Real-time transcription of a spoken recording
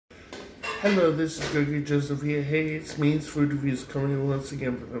Hello, this is Gregory Joseph here. Hey, it's MAINE'S Food Reviews coming once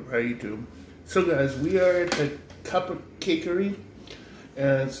again from YouTube. So guys, we are at the Cupcakery,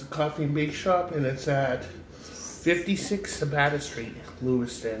 and it's a coffee and bake shop, and it's at 56 Sabattus Street,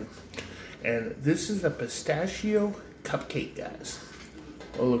 Lewiston. And this is a pistachio cupcake, guys.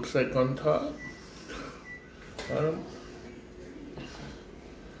 What it looks like on top, bottom.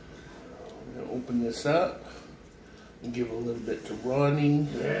 I'm gonna open this up and give a little bit to Ronnie.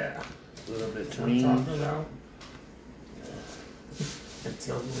 Yeah. A little bit to me. I'm talking about. It's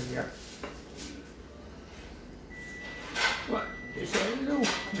over here. What? You said you know?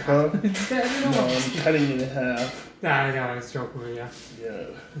 Huh? You said you know? No, I'm cutting it in half. Nah, I know, it's joking with you. Yeah.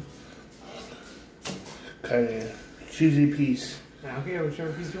 Kind of cheesy piece. Okay,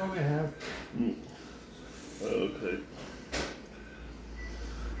 whichever piece you want me to have. Okay.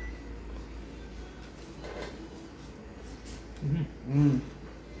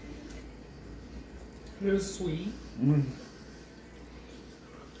 It was sweet. Kind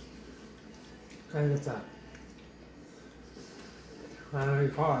of gets that. I don't know what you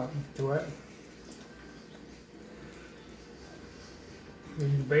call it. To it.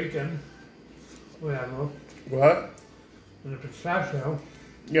 And the bacon. Whatever. What? And the pistachio.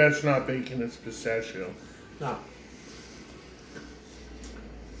 Yeah, it's not bacon, it's pistachio. No.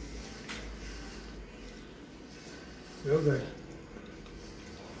 Real good.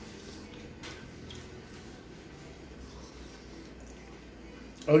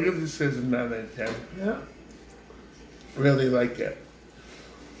 I'll give this as a 9 out of 10. Yeah. Really like it.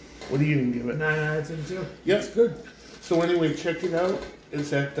 What do you even give it? 9 out of 10 too. Yeah. It's good. So anyway, check it out.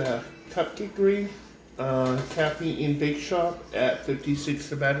 It's at the Cupcakery Cafe and Bake Shop at 56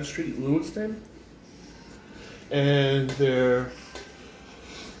 Sabattus Street, Lewiston. And they're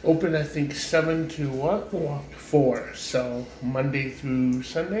open, I think, 7 to what? 4. 4. So Monday through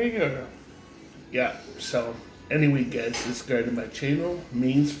Sunday, or yeah. So anyway, guys, subscribe to my channel,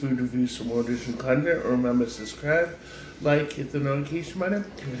 MAINE'S Food Reviews, some orders and content. Remember, subscribe, like, hit the notification button.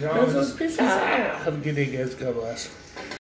 Peace out. Have a good day, guys. God bless.